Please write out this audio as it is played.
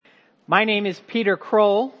My name is Peter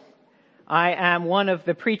Kroll. I am one of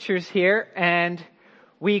the preachers here, and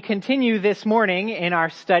we continue this morning in our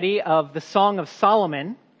study of the Song of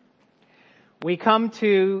Solomon. We come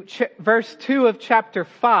to verse 2 of chapter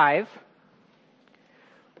 5,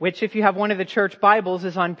 which, if you have one of the church Bibles,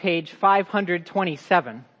 is on page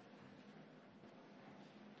 527.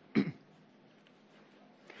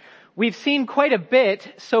 We've seen quite a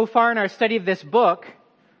bit so far in our study of this book.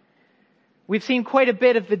 We've seen quite a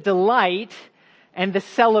bit of the delight and the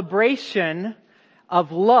celebration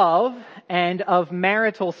of love and of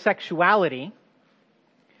marital sexuality.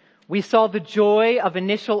 We saw the joy of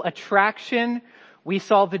initial attraction. We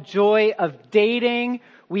saw the joy of dating.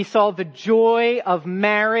 We saw the joy of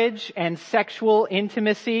marriage and sexual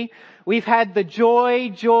intimacy. We've had the joy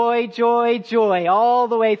all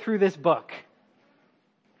the way through this book.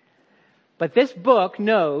 But this book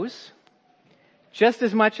knows, just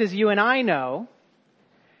as much as you and I know,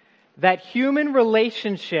 that human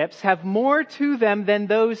relationships have more to them than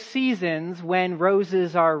those seasons when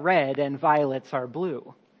roses are red and violets are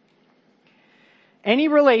blue. Any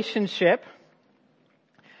relationship,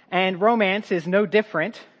 and romance is no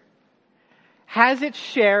different, has its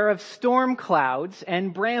share of storm clouds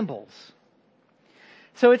and brambles.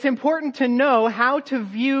 So it's important to know how to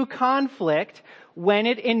view conflict when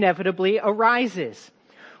it inevitably arises.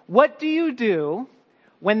 What do you do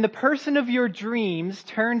when the person of your dreams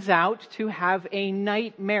turns out to have a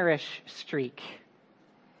nightmarish streak?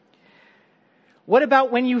 What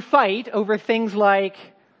about when you fight over things like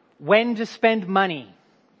when to spend money,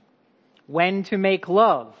 when to make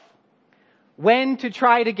love, when to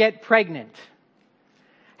try to get pregnant,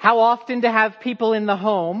 how often to have people in the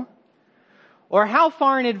home, or how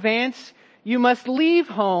far in advance you must leave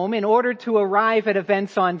home in order to arrive at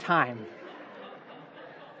events on time?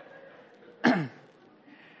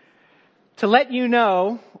 To let you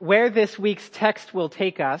know where this week's text will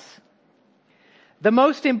take us, the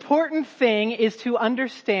most important thing is to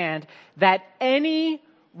understand that any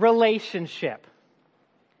relationship,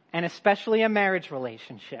 and especially a marriage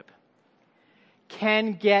relationship,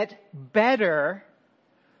 can get better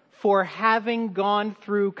for having gone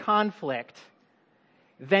through conflict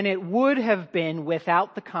than it would have been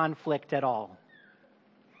without the conflict at all.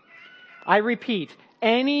 I repeat,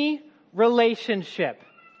 any relationship,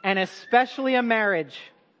 and especially a marriage,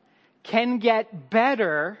 can get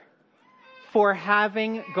better for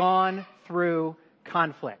having gone through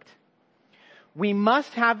conflict. We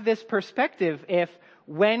must have this perspective if,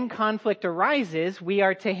 when conflict arises, we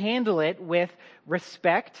are to handle it with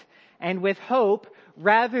respect and with hope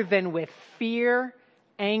rather than with fear,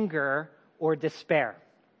 anger, or despair.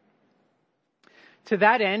 To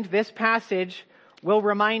that end, this passage will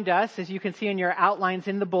remind us, as you can see in your outlines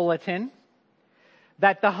in the bulletin,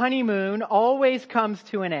 that the honeymoon always comes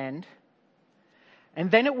to an end. And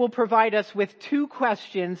then it will provide us with two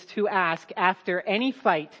questions to ask after any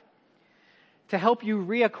fight to help you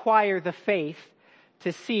reacquire the faith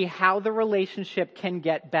to see how the relationship can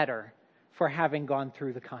get better for having gone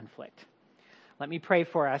through the conflict. Let me pray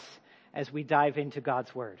for us as we dive into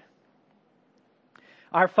God's Word.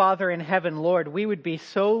 Our Father in heaven, Lord, we would be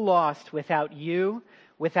so lost without you,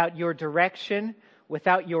 without your direction,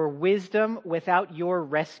 without your wisdom, without your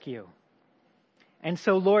rescue. And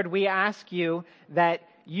so, Lord, we ask you that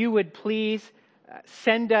you would please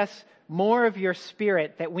send us more of your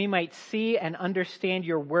Spirit, that we might see and understand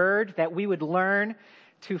your word, that we would learn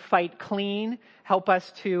to fight clean, help us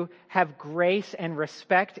to have grace and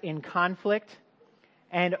respect in conflict,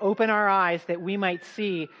 and open our eyes that we might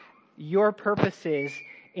see your purposes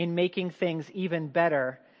in making things even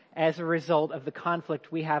better as a result of the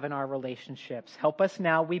conflict we have in our relationships. Help us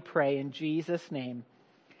now, we pray, in Jesus' name.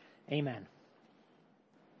 Amen.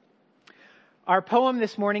 Our poem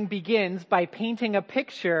this morning begins by painting a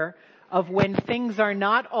picture of when things are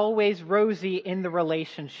not always rosy in the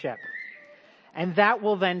relationship. And that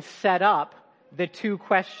will then set up the two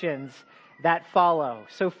questions that follow.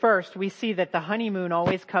 So first, we see that the honeymoon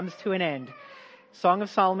always comes to an end. Song of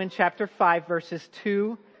Solomon, chapter 5, verses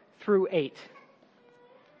 2 through 8.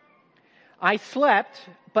 I slept,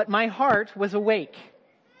 but my heart was awake.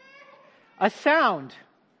 A sound,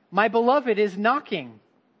 my beloved is knocking.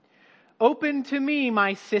 Open to me,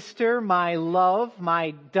 my sister, my love,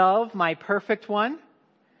 my dove, my perfect one.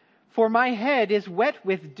 For my head is wet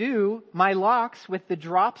with dew, my locks with the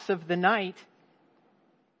drops of the night.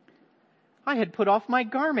 I had put off my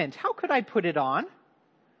garment. How could I put it on?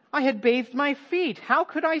 I had bathed my feet. How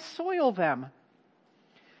could I soil them?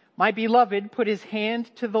 My beloved put his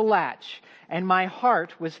hand to the latch, and my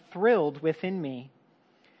heart was thrilled within me.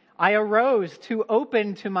 I arose to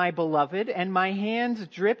open to my beloved, and my hands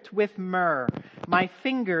dripped with myrrh, my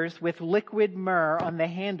fingers with liquid myrrh on the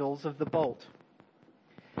handles of the bolt.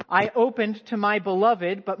 I opened to my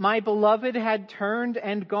beloved, but my beloved had turned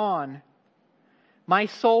and gone. My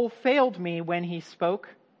soul failed me when he spoke.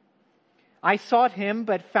 I sought him,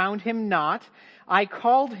 but found him not. I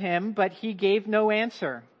called him, but he gave no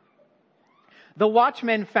answer. The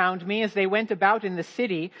watchmen found me as they went about in the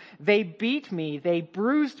city. They beat me, they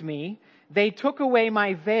bruised me. They took away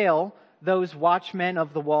my veil, those watchmen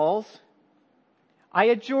of the walls. I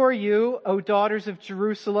adjure you, O daughters of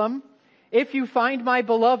Jerusalem, if you find my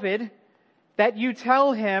beloved, that you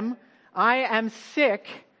tell him, I am sick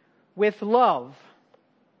with love.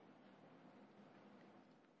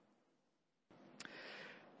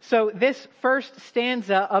 So this first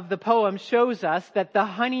stanza of the poem shows us that the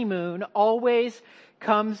honeymoon always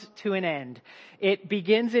comes to an end. It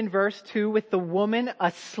begins in verse 2 with the woman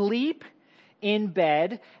asleep in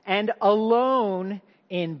bed and alone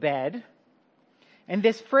in bed. And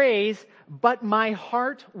this phrase, but my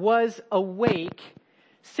heart was awake,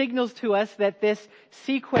 signals to us that this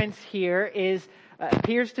sequence here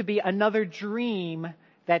appears to be another dream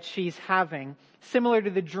that she's having, similar to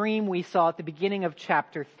the dream we saw at the beginning of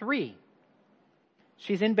chapter 3.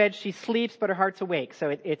 She's in bed, she sleeps, but her heart's awake.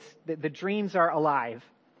 So the dreams are alive.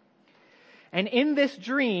 And in this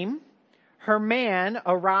dream, her man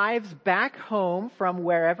arrives back home from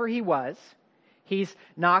wherever he was. He's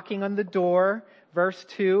knocking on the door, verse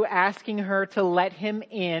 2, asking her to let him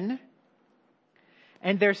in.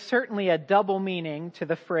 And there's certainly a double meaning to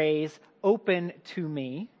the phrase, open to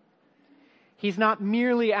me. He's not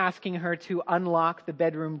merely asking her to unlock the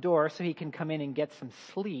bedroom door so he can come in and get some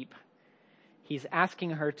sleep. He's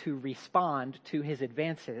asking her to respond to his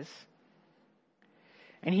advances.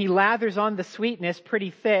 And he lathers on the sweetness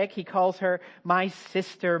pretty thick. He calls her my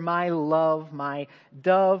sister, my love, my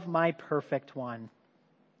dove, my perfect one.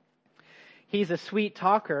 He's a sweet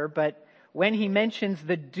talker, but when he mentions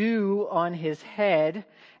the dew on his head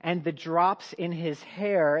and the drops in his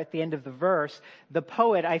hair at the end of the verse, the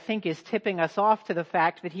poet, I think, is tipping us off to the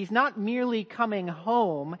fact that he's not merely coming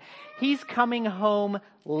home, he's coming home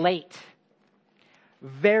late.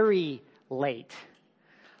 Very late.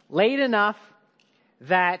 Late enough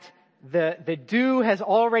that the dew has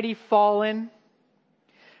already fallen.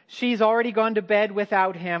 She's already gone to bed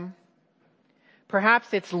without him.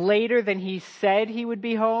 Perhaps it's later than he said he would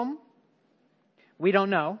be home. We don't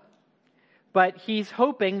know. But he's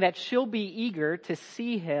hoping that she'll be eager to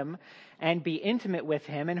see him and be intimate with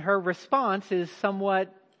him. And her response is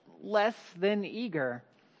somewhat less than eager.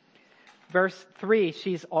 Verse 3,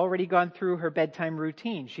 she's already gone through her bedtime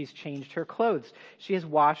routine. She's changed her clothes. She has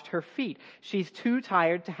washed her feet. She's too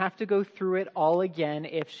tired to have to go through it all again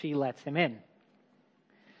if she lets him in.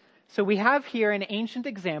 So we have here an ancient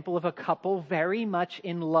example of a couple very much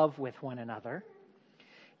in love with one another.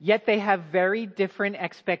 Yet they have very different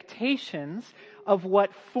expectations of what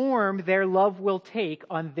form their love will take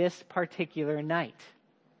on this particular night.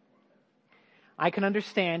 I can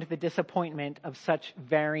understand the disappointment of such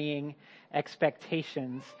varying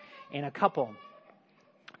expectations in a couple.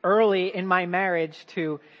 Early in my marriage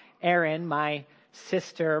to Erin, my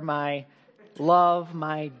sister, my love,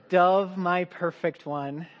 my dove, my perfect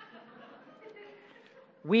one,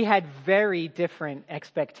 we had very different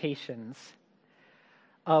expectations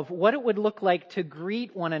of what it would look like to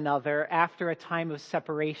greet one another after a time of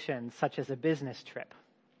separation, such as a business trip.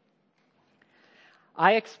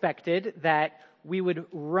 I expected that we would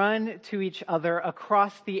run to each other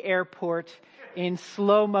across the airport in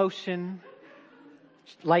slow motion,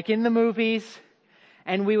 like in the movies,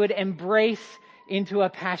 and we would embrace into a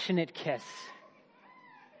passionate kiss.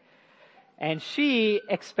 And she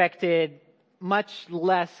expected much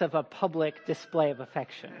less of a public display of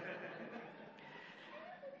affection.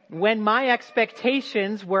 When my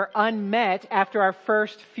expectations were unmet after our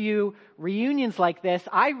first few reunions like this,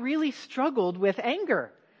 I really struggled with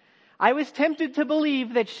anger. I was tempted to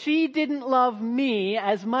believe that she didn't love me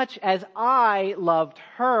as much as I loved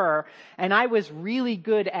her, and I was really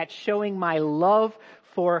good at showing my love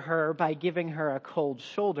for her by giving her a cold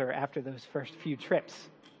shoulder after those first few trips.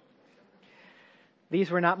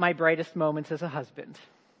 These were not my brightest moments as a husband.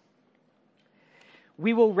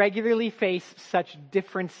 We will regularly face such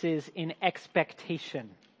differences in expectation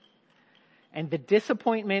and the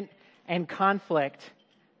disappointment and conflict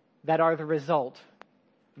that are the result.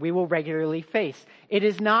 We will regularly face. It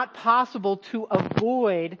is not possible to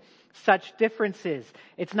avoid such differences.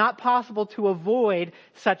 It's not possible to avoid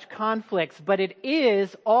such conflicts, but it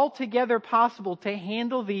is altogether possible to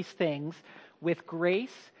handle these things with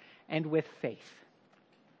grace and with faith.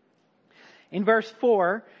 In verse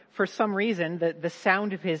 4, for some reason, the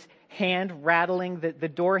sound of his hand rattling the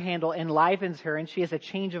door handle enlivens her, and she has a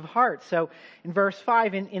change of heart. So in verse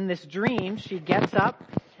 5, in this dream, she gets up,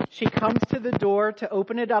 she comes to the door to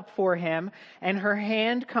open it up for him, and her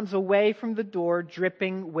hand comes away from the door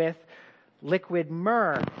dripping with liquid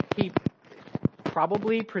myrrh. He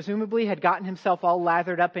presumably had gotten himself all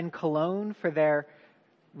lathered up in cologne for their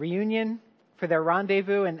reunion, for their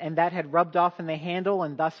rendezvous, and that had rubbed off in the handle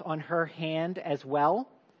and thus on her hand as well.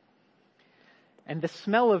 And the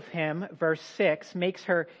smell of him, verse 6, makes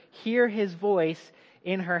her hear his voice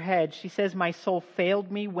in her head. She says, my soul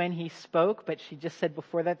failed me when he spoke, but she just said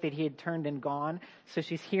before that he had turned and gone. So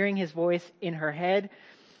she's hearing his voice in her head,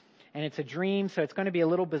 and it's a dream, so it's going to be a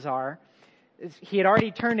little bizarre. He had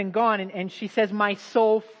already turned and gone, and she says, my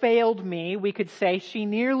soul failed me. We could say she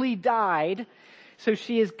nearly died. So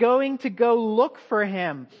she is going to go look for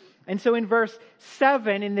him. And so in verse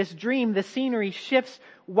 7, in this dream, the scenery shifts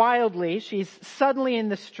wildly. She's suddenly in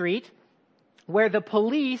the street where the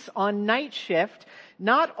police on night shift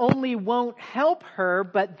not only won't help her,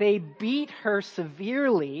 but they beat her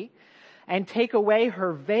severely and take away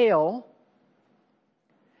her veil.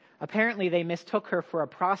 Apparently they mistook her for a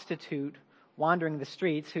prostitute wandering the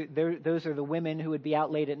streets. Those are the women who would be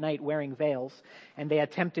out late at night wearing veils. And they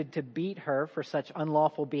attempted to beat her for such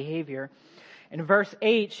unlawful behavior. In verse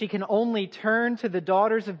 8, she can only turn to the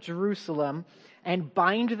daughters of Jerusalem and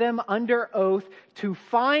bind them under oath to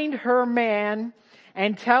find her man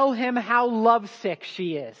and tell him how lovesick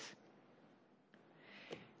she is.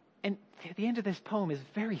 And the end of this poem is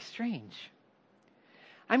very strange.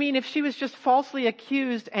 I mean, if she was just falsely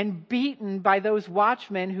accused and beaten by those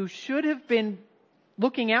watchmen who should have been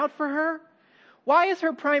looking out for her, why is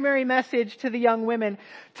her primary message to the young women,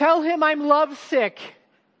 tell him I'm lovesick?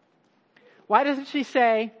 Why doesn't she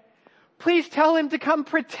say, please tell him to come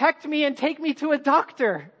protect me and take me to a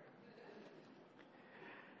doctor?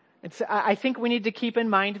 I think we need to keep in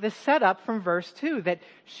mind the setup from verse 2, that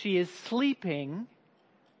she is sleeping,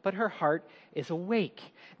 but her heart is awake.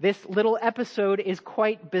 This little episode is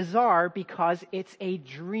quite bizarre because it's a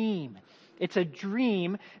dream. It's a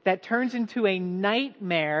dream that turns into a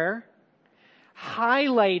nightmare,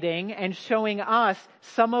 highlighting and showing us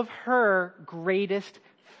some of her greatest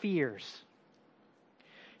fears.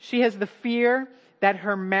 She has the fear that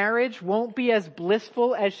her marriage won't be as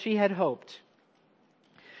blissful as she had hoped.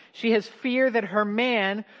 She has fear that her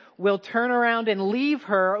man will turn around and leave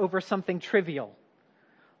her over something trivial,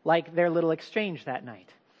 like their little exchange that night.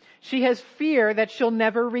 She has fear that she'll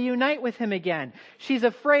never reunite with him again. She's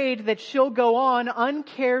afraid that she'll go on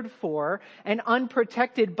uncared for and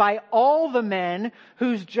unprotected by all the men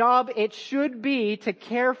whose job it should be to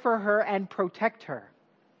care for her and protect her.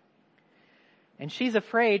 And she's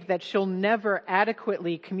afraid that she'll never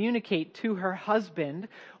adequately communicate to her husband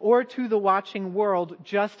or to the watching world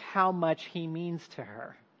just how much he means to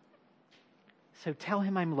her. So tell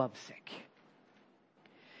him I'm lovesick.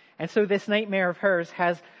 And so this nightmare of hers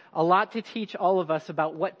has a lot to teach all of us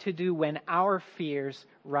about what to do when our fears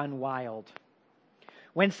run wild.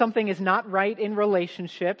 When something is not right in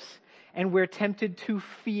relationships and we're tempted to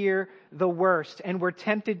fear the worst and we're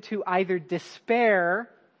tempted to either despair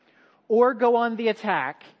or go on the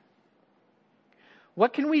attack.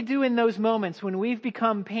 What can we do in those moments when we've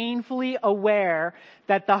become painfully aware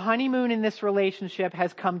that the honeymoon in this relationship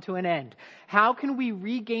has come to an end? How can we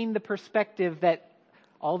regain the perspective that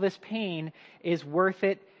all this pain is worth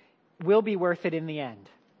it, will be worth it in the end?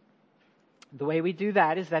 The way we do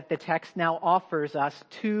that is that the text now offers us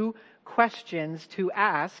 2 questions to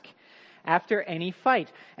ask after any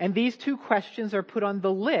fight. And these 2 questions are put on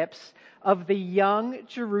the lips of the young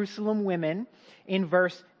Jerusalem women. In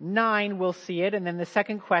verse 9, we'll see it. And then the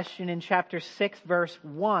second question in chapter 6, verse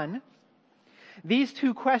 1. These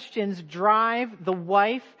 2 questions drive the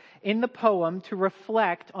wife in the poem to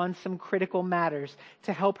reflect on some critical matters,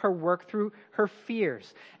 to help her work through her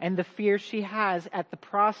fears and the fears she has at the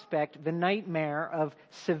prospect, the nightmare of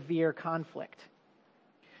severe conflict.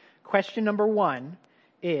 Question number 1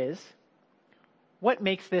 is, what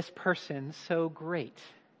makes this person so great?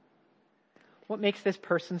 What makes this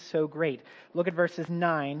person so great? Look at verses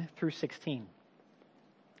 9 through 16.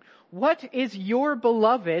 What is your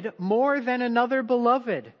beloved more than another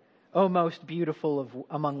beloved, O most beautiful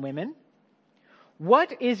among women?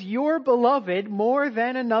 What is your beloved more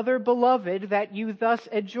than another beloved that you thus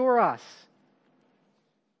adjure us?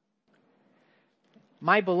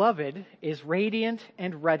 My beloved is radiant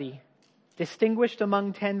and ruddy, distinguished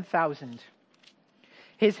among 10,000.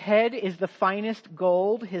 His head is the finest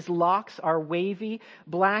gold. His locks are wavy,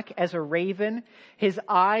 black as a raven. His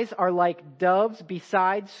eyes are like doves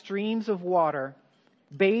beside streams of water,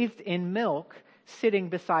 bathed in milk, sitting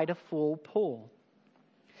beside a full pool.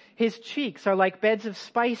 His cheeks are like beds of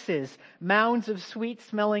spices, mounds of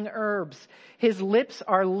sweet-smelling herbs. His lips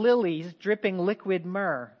are lilies dripping liquid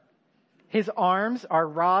myrrh. His arms are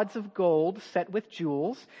rods of gold set with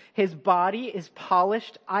jewels. His body is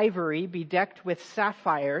polished ivory bedecked with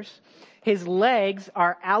sapphires. His legs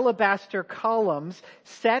are alabaster columns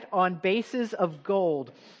set on bases of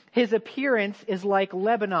gold. His appearance is like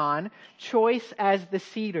Lebanon, choice as the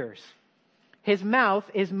cedars. His mouth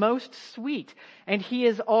is most sweet, and he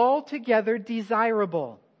is altogether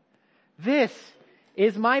desirable. This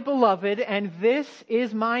is my beloved, and this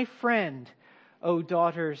is my friend, O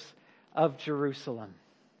daughters of Jerusalem.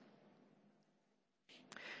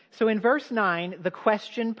 So in verse 9, the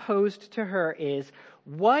question posed to her is,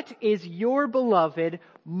 what is your beloved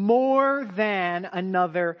more than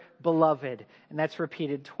another beloved? And that's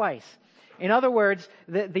repeated twice. In other words,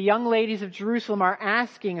 the young ladies of Jerusalem are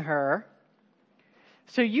asking her,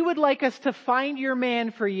 so you would like us to find your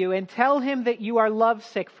man for you and tell him that you are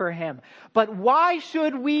lovesick for him. But why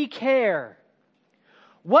should we care?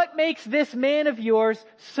 What makes this man of yours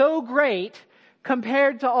so great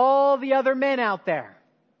compared to all the other men out there?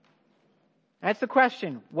 That's the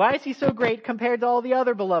question. Why is he so great compared to all the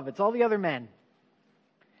other beloveds, all the other men?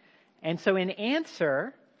 And so in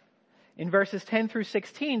answer, in verses 10 through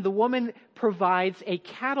 16, the woman provides a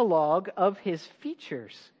catalog of his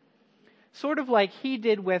features. Sort of like he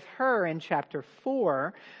did with her in chapter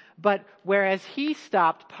 4, but whereas he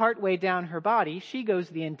stopped partway down her body, she goes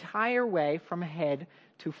the entire way from head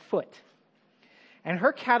to foot. And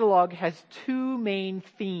her catalog has two main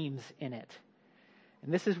themes in it.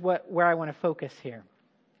 And this is where I want to focus here.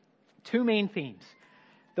 Two main themes.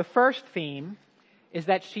 The first theme is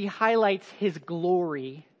that she highlights his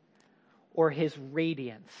glory or his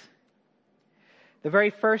radiance. The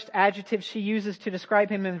very first adjective she uses to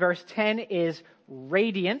describe him in verse 10 is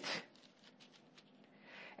radiant.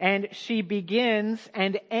 And she begins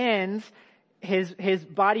and ends his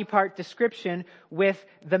body part description with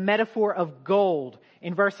the metaphor of gold.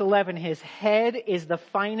 In verse 11, his head is the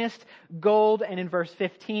finest gold, and in verse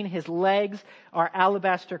 15, his legs are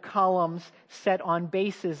alabaster columns set on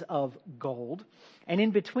bases of gold. And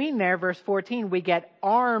in between there, verse 14, we get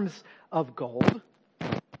arms of gold.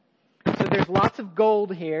 So there's lots of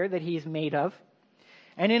gold here that he's made of.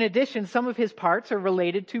 And in addition, some of his parts are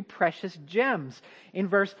related to precious gems. In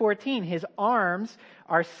verse 14, his arms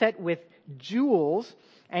are set with jewels,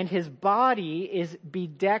 and his body is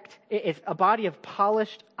bedecked, it's a body of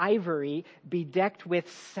polished ivory bedecked with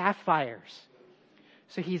sapphires.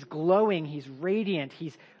 So he's glowing, he's radiant,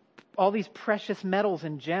 he's all these precious metals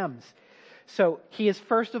and gems. So he is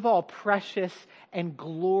first of all precious and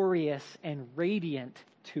glorious and radiant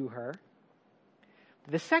to her.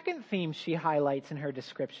 The second theme she highlights in her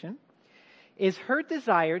description is her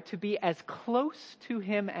desire to be as close to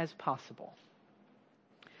him as possible.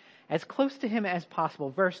 As close to him as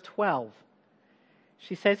possible. Verse 12.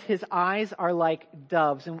 She says his eyes are like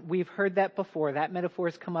doves. And we've heard that before. That metaphor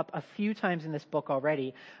has come up a few times in this book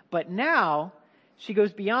already. But now she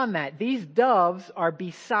goes beyond that. These doves are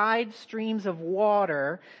beside streams of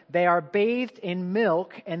water. They are bathed in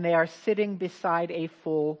milk, and they are sitting beside a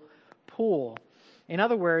full pool. In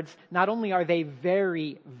other words, not only are they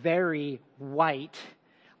very, very white,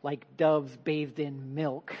 like doves bathed in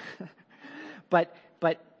milk, but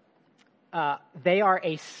they are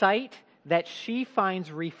a sight that she finds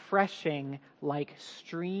refreshing like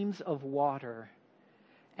streams of water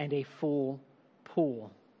and a full pool.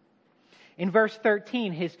 In verse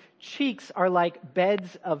 13, his cheeks are like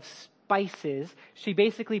beds of spices. She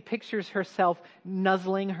basically pictures herself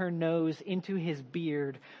nuzzling her nose into his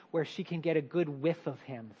beard where she can get a good whiff of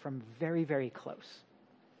him from very, very close.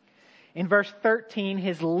 In verse 13,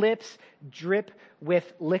 his lips drip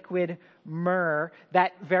with liquid myrrh.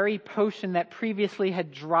 That very potion that previously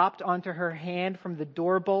had dropped onto her hand from the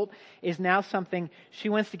door bolt is now something she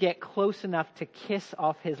wants to get close enough to kiss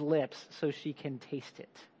off his lips so she can taste it.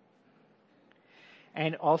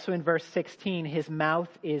 And also in verse 16, his mouth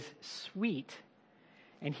is sweet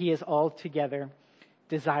and he is altogether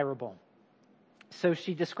desirable. So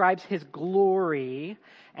she describes his glory,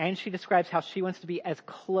 and she describes how she wants to be as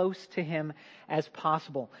close to him as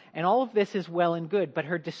possible. And all of this is well and good, but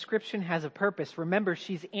her description has a purpose. Remember,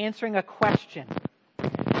 she's answering a question.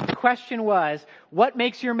 The question was, what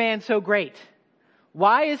makes your man so great?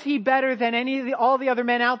 Why is he better than all the other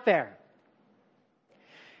men out there?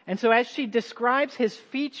 And so as she describes his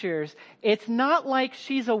features, it's not like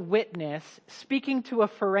she's a witness speaking to a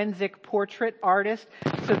forensic portrait artist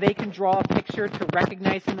so they can draw a picture to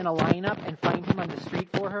recognize him in a lineup and find him on the street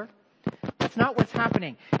for her. That's not what's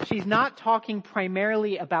happening. She's not talking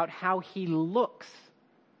primarily about how he looks.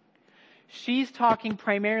 She's talking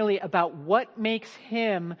primarily about what makes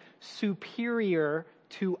him superior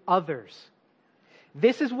to others.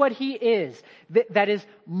 This is what he is. That is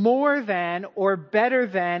more than or better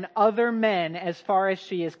than other men as far as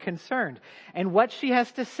she is concerned. And what she has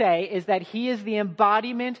to say is that he is the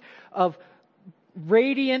embodiment of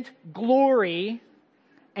radiant glory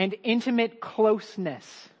and intimate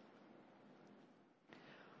closeness.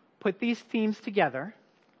 Put these themes together,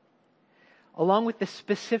 along with the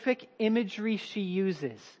specific imagery she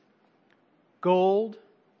uses. Gold,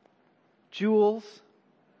 jewels,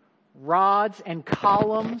 rods and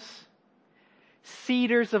columns,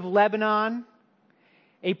 cedars of Lebanon,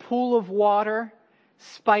 a pool of water,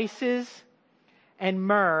 spices, and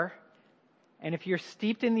myrrh. And if you're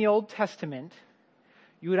steeped in the Old Testament,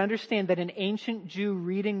 you would understand that an ancient Jew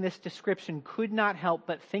reading this description could not help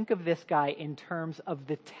but think of this guy in terms of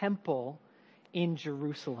the temple in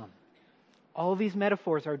Jerusalem. All these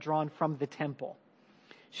metaphors are drawn from the temple.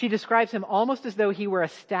 She describes him almost as though he were a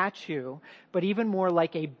statue, but even more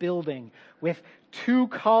like a building with 2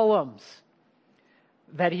 columns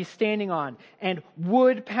that he's standing on, and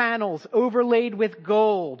wood panels overlaid with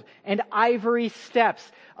gold, and ivory steps,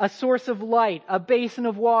 a source of light, a basin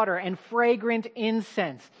of water, and fragrant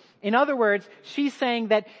incense. In other words, she's saying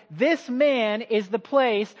that this man is the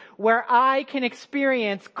place where I can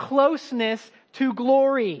experience closeness to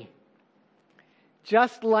glory.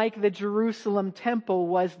 Just like the Jerusalem temple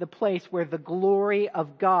was the place where the glory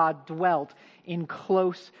of God dwelt in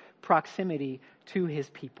close proximity to his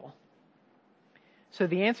people. So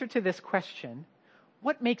the answer to this question,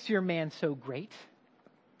 what makes your man so great,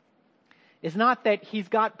 is not that he's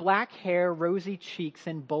got black hair, rosy cheeks,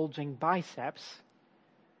 and bulging biceps.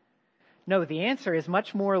 No, the answer is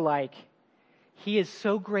much more like, he is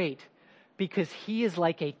so great because he is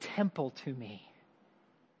like a temple to me.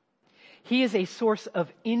 He is a source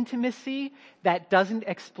of intimacy that doesn't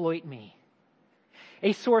exploit me.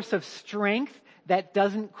 A source of strength that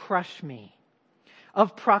doesn't crush me.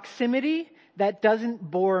 Of proximity that doesn't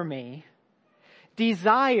bore me.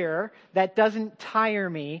 Desire that doesn't tire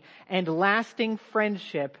me. And lasting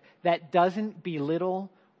friendship that doesn't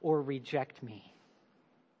belittle or reject me.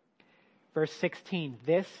 Verse 16,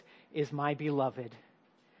 this is my beloved,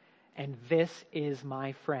 and this is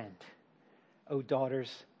my friend, O daughters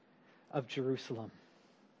of Jerusalem.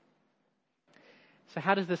 So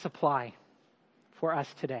how does this apply for us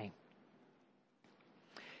today?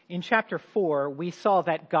 In chapter 4, we saw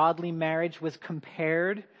that godly marriage was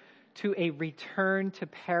compared to a return to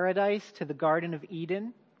paradise, to the Garden of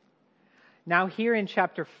Eden. Now here in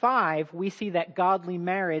chapter 5, we see that godly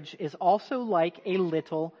marriage is also like a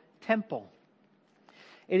little temple.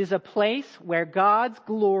 It is a place where God's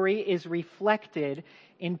glory is reflected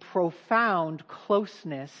in profound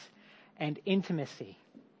closeness and intimacy.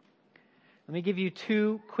 Let me give you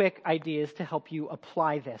 2 quick ideas to help you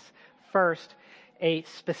apply this. First, a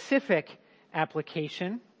specific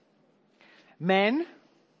application. Men,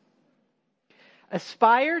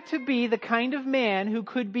 aspire to be the kind of man who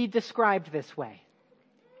could be described this way,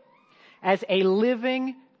 as a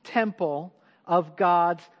living temple of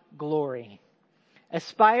God's glory.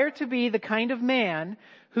 Aspire to be the kind of man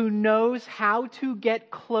who knows how to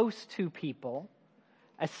get close to people,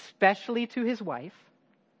 especially to his wife,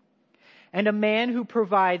 and a man who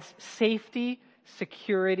provides safety,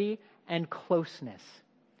 security, and closeness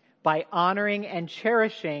by honoring and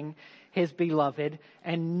cherishing his beloved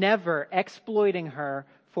and never exploiting her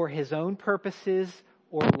for his own purposes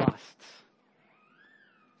or lusts.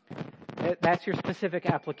 That's your specific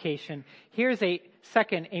application. Here's a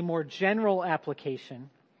second, a more general application.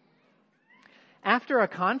 After a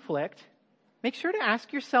conflict, make sure to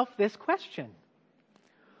ask yourself this question.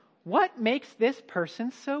 What makes this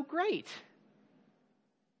person so great?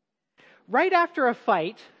 Right after a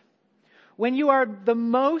fight, when you are the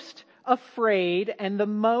most afraid and the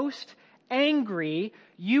most angry,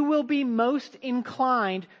 you will be most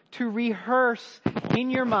inclined to rehearse in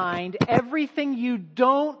your mind everything you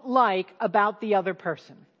don't like about the other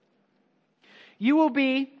person. You will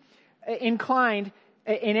be inclined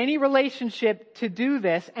in any relationship to do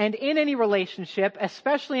this, and in any relationship,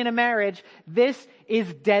 especially in a marriage, this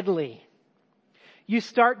is deadly. You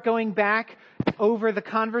start going back over the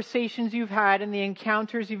conversations you've had and the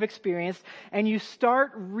encounters you've experienced, and you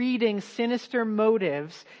start reading sinister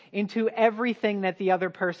motives into everything that the other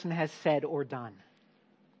person has said or done.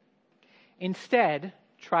 Instead,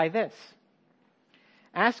 try this.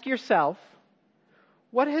 Ask yourself,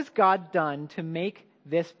 what has God done to make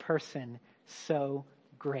this person so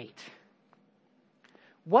great?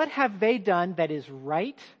 What have they done that is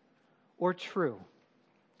right or true?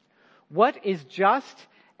 What is just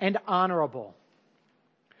and honorable?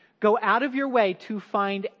 Go out of your way to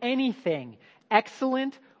find anything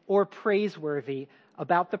excellent or praiseworthy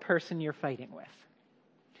about the person you're fighting with.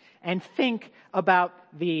 And think about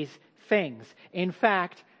these things. In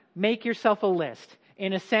fact, make yourself a list.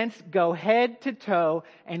 In a sense, go head to toe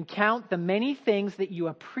and count the many things that you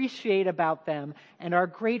appreciate about them and are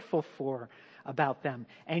grateful for about them.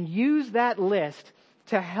 And use that list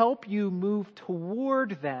to help you move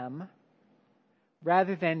toward them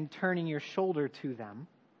rather than turning your shoulder to them,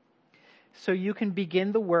 so you can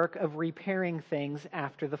begin the work of repairing things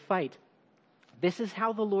after the fight. This is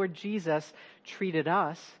how the Lord Jesus treated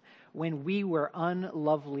us when we were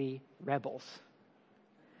unlovely rebels.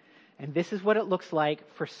 And this is what it looks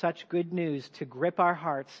like for such good news to grip our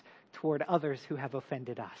hearts toward others who have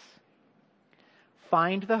offended us.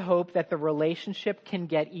 Find the hope that the relationship can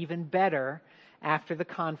get even better after the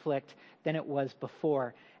conflict than it was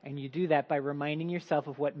before. And you do that by reminding yourself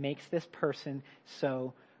of what makes this person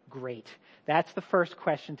so great. That's the first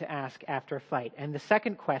question to ask after a fight. And the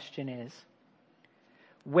second question is,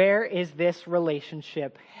 where is this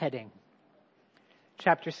relationship heading?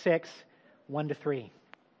 Chapter 6, 1-3.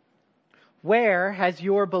 Where has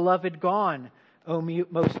your beloved gone, O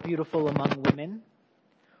most beautiful among women?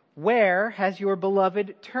 Where has your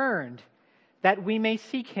beloved turned, that we may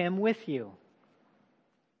seek him with you?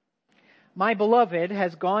 My beloved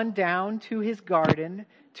has gone down to his garden,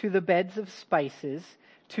 to the beds of spices,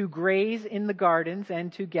 to graze in the gardens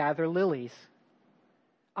and to gather lilies.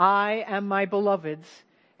 I am my beloved's,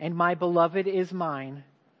 and my beloved is mine.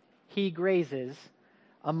 He grazes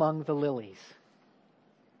among the lilies.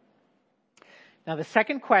 Now, the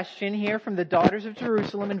second question here from the daughters of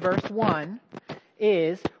Jerusalem in verse 1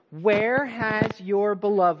 is, where has your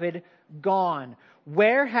beloved gone?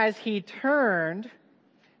 Where has he turned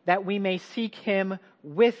that we may seek him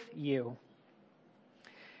with you?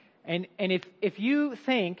 And if you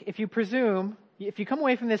presume, if you come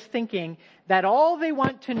away from this thinking that all they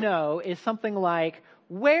want to know is something like,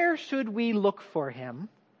 where should we look for him?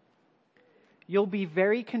 You'll be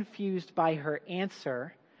very confused by her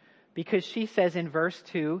answer, because she says in verse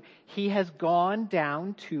 2, he has gone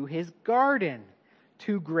down to his garden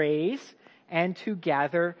to graze and to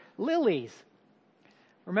gather lilies.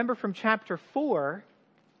 Remember from chapter 4,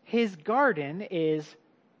 his garden is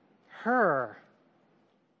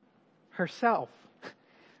herself,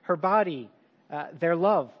 her body, their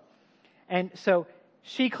love. And so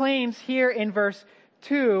she claims here in verse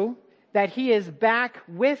 2 that he is back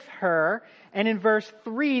with her. And in verse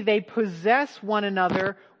 3, they possess one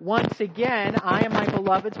another once again. I am my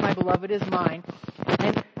beloved is mine.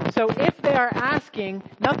 And so if they are asking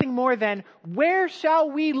nothing more than, where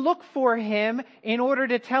shall we look for him in order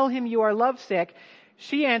to tell him you are lovesick?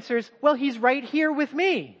 She answers, well, he's right here with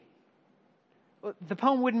me. The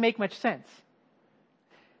poem wouldn't make much sense.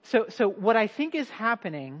 So what I think is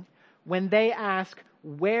happening when they ask,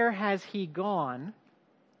 where has he gone?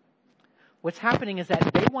 What's happening is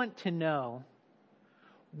that they want to know,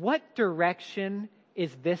 what direction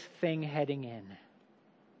is this thing heading in?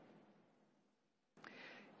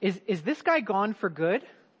 Is this guy gone for good?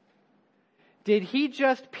 Did he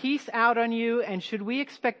just peace out on you, and should we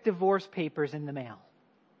expect divorce papers in the mail?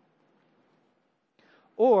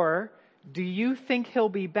 Or do you think he'll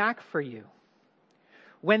be back for you?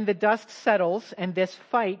 When the dust settles and this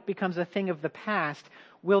fight becomes a thing of the past,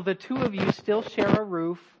 will the two of you still share a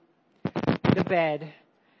roof, the bed,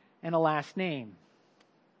 and a last name?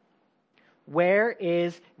 Where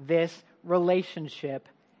is this relationship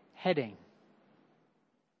heading?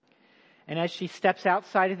 And as she steps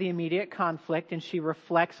outside of the immediate conflict and she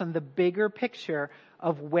reflects on the bigger picture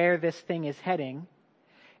of where this thing is heading,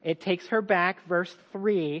 it takes her back, verse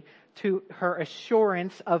 3, to her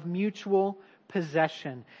assurance of mutual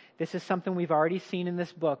possession. This is something we've already seen in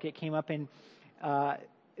this book. It came up at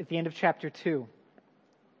the end of chapter 2.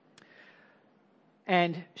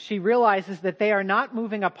 And she realizes that they are not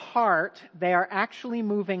moving apart. They are actually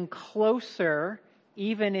moving closer,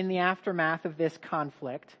 even in the aftermath of this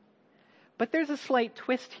conflict. But there's a slight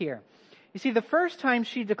twist here. You see, the first time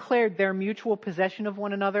she declared their mutual possession of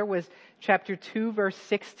one another was chapter 2, verse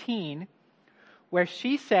 16, where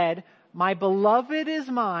she said, my beloved is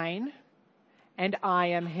mine, and I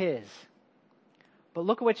am his. But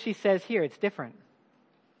look at what she says here. It's different.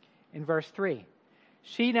 In verse 3,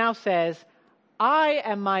 she now says, I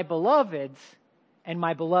am my beloved's, and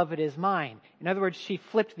my beloved is mine. In other words, she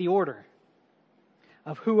flipped the order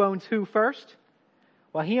of who owns who first.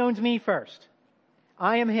 Well, he owns me first.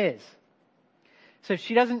 I am his. So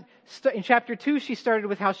she doesn't, in chapter 2, she started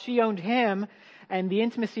with how she owned him and the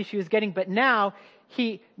intimacy she was getting, but now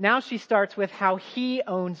she starts with how he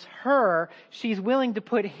owns her. She's willing to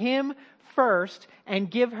put him first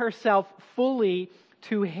and give herself fully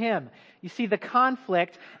to him. You see, the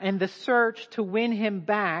conflict and the search to win him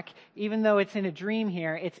back, even though it's in a dream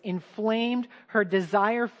here, it's inflamed her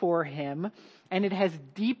desire for him, and it has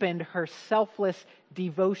deepened her selfless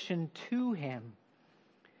devotion to him.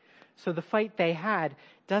 So the fight they had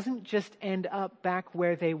doesn't just end up back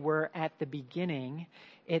where they were at the beginning.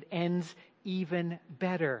 It ends even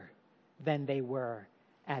better than they were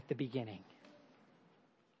at the beginning.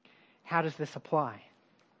 How does this apply?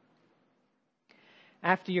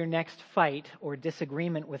 After your next fight or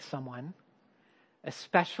disagreement with someone,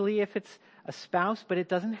 especially if it's a spouse, but it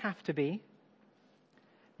doesn't have to be,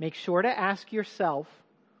 make sure to ask yourself,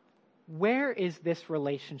 where is this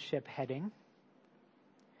relationship heading?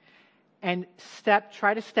 And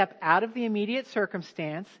try to step out of the immediate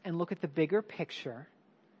circumstance and look at the bigger picture.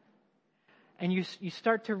 And you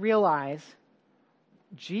start to realize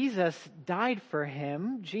Jesus died for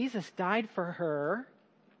him. Jesus died for her.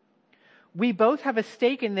 We both have a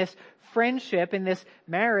stake in this friendship, in this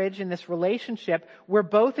marriage, in this relationship. We're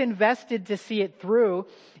both invested to see it through.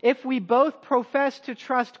 If we both profess to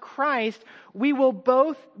trust Christ, we will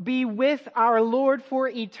both be with our Lord for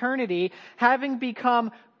eternity, having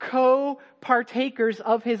become co-partakers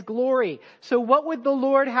of his glory. So what would the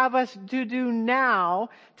Lord have us to do now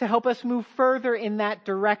to help us move further in that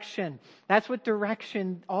direction? That's what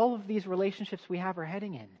direction all of these relationships we have are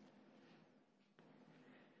heading in.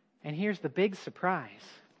 And here's the big surprise.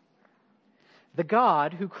 The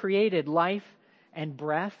God who created life and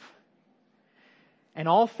breath and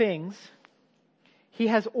all things, he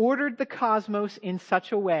has ordered the cosmos in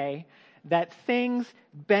such a way that things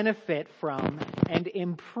benefit from and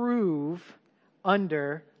improve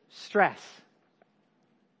under stress.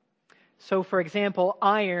 So, for example,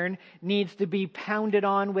 iron needs to be pounded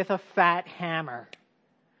on with a fat hammer.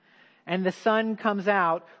 And the sun comes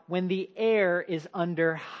out when the air is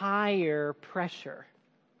under higher pressure.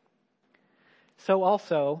 So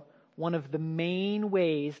also, one of the main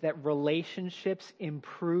ways that relationships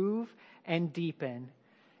improve and deepen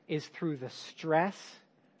is through the stress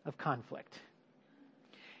of conflict.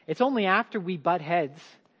 It's only after we butt heads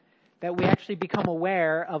that we actually become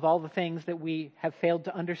aware of all the things that we have failed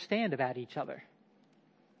to understand about each other.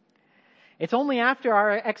 It's only after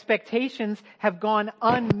our expectations have gone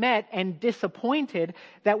unmet and disappointed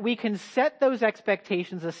that we can set those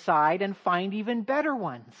expectations aside and find even better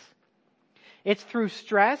ones. It's through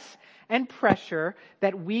stress and pressure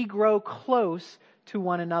that we grow close to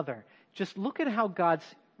one another. Just look at how God's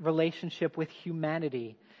relationship with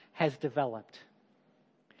humanity has developed.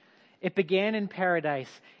 It began in paradise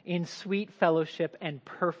in sweet fellowship and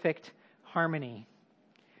perfect harmony.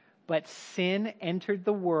 But sin entered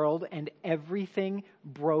the world and everything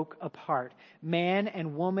broke apart. Man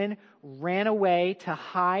and woman ran away to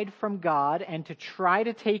hide from God and to try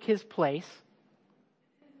to take his place.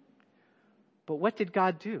 But what did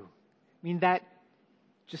God do? I mean, that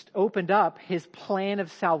just opened up his plan of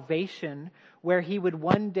salvation, where he would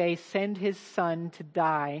one day send his son to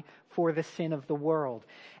die for the sin of the world.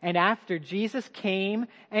 And after Jesus came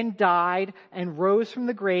and died and rose from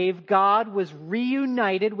the grave, God was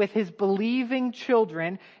reunited with his believing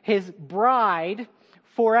children, his bride,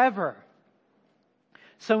 forever.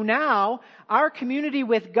 So now, our community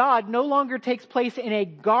with God no longer takes place in a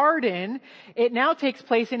garden. It now takes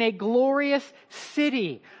place in a glorious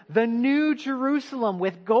city, the New Jerusalem,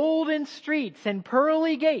 with golden streets and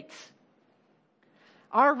pearly gates.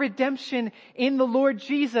 Our redemption in the Lord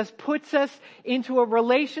Jesus puts us into a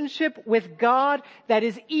relationship with God that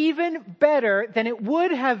is even better than it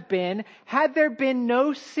would have been had there been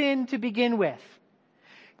no sin to begin with.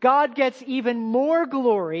 God gets even more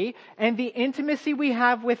glory, and the intimacy we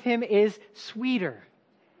have with him is sweeter.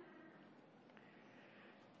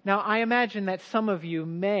 Now, I imagine that some of you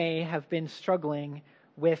may have been struggling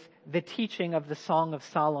with the teaching of the Song of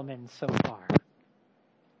Solomon so far.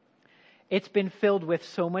 It's been filled with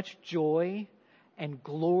so much joy and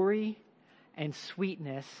glory and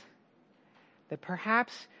sweetness that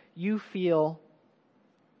perhaps you feel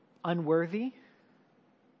unworthy,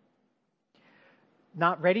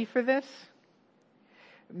 not ready for this.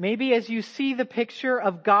 Maybe as you see the picture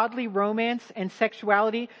of godly romance and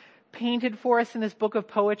sexuality painted for us in this book of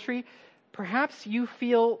poetry, perhaps you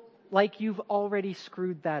feel like you've already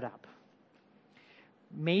screwed that up.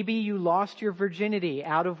 Maybe you lost your virginity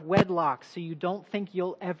out of wedlock, so you don't think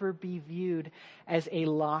you'll ever be viewed as a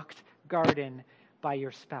locked garden by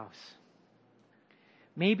your spouse.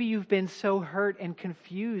 Maybe you've been so hurt and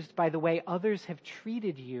confused by the way others have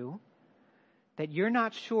treated you that you're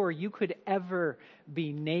not sure you could ever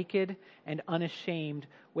be naked and unashamed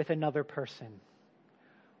with another person.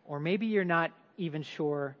 Or maybe you're not even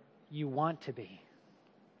sure you want to be.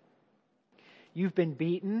 You've been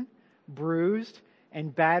beaten, bruised,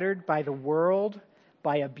 and battered by the world,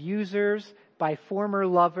 by abusers, by former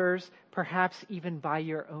lovers, perhaps even by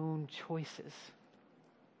your own choices.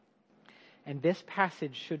 And this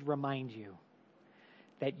passage should remind you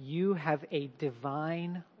that you have a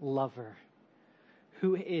divine lover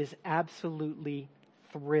who is absolutely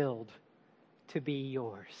thrilled to be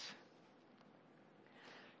yours.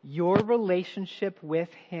 Your relationship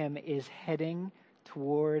with him is heading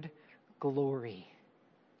toward glory.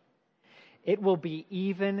 It will be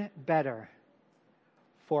even better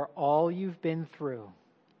for all you've been through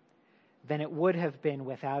than it would have been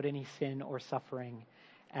without any sin or suffering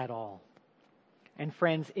at all. And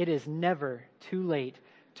friends, it is never too late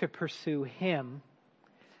to pursue him,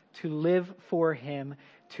 to live for him,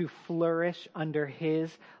 to flourish under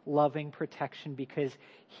his loving protection, because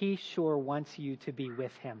he sure wants you to be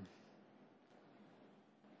with him.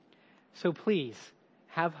 So please,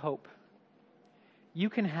 have hope. You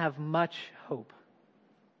can have much hope.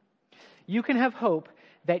 You can have hope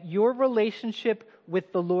that your relationship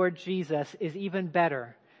with the Lord Jesus is even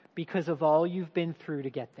better because of all you've been through to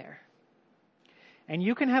get there. And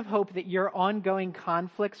you can have hope that your ongoing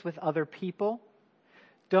conflicts with other people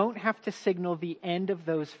don't have to signal the end of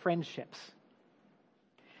those friendships.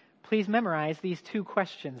 Please memorize these 2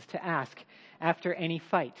 questions to ask after any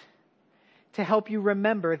fight to help you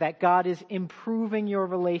remember that God is improving your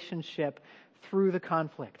relationship through the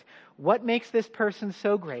conflict. What makes this person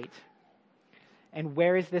so great? And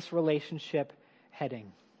where is this relationship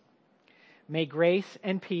heading? May grace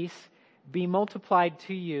and peace be multiplied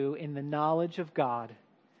to you in the knowledge of God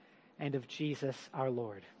and of Jesus our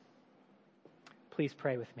Lord. Please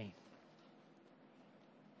pray with me.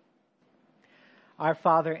 Our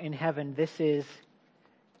Father in heaven, this is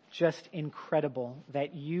just incredible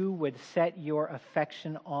that you would set your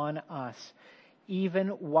affection on us even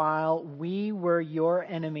while we were your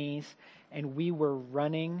enemies and we were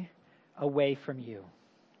running away from you.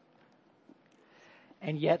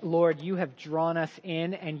 And yet, Lord, you have drawn us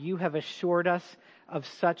in and you have assured us of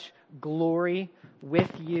such glory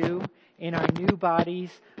with you in our new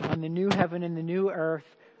bodies, on the new heaven and the new earth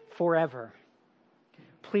forever.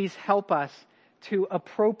 Please help us to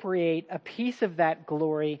appropriate a piece of that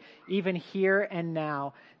glory even here and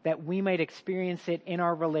now, that we might experience it in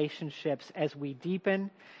our relationships as we deepen,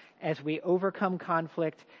 as we overcome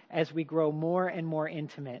conflict, as we grow more and more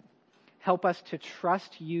intimate. Help us to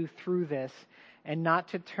trust you through this and not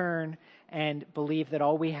to turn and believe that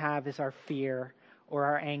all we have is our fear or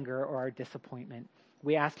our anger or our disappointment.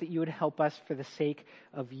 We ask that you would help us for the sake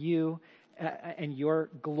of you and your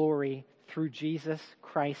glory through Jesus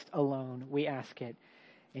Christ alone. We ask it.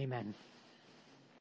 Amen.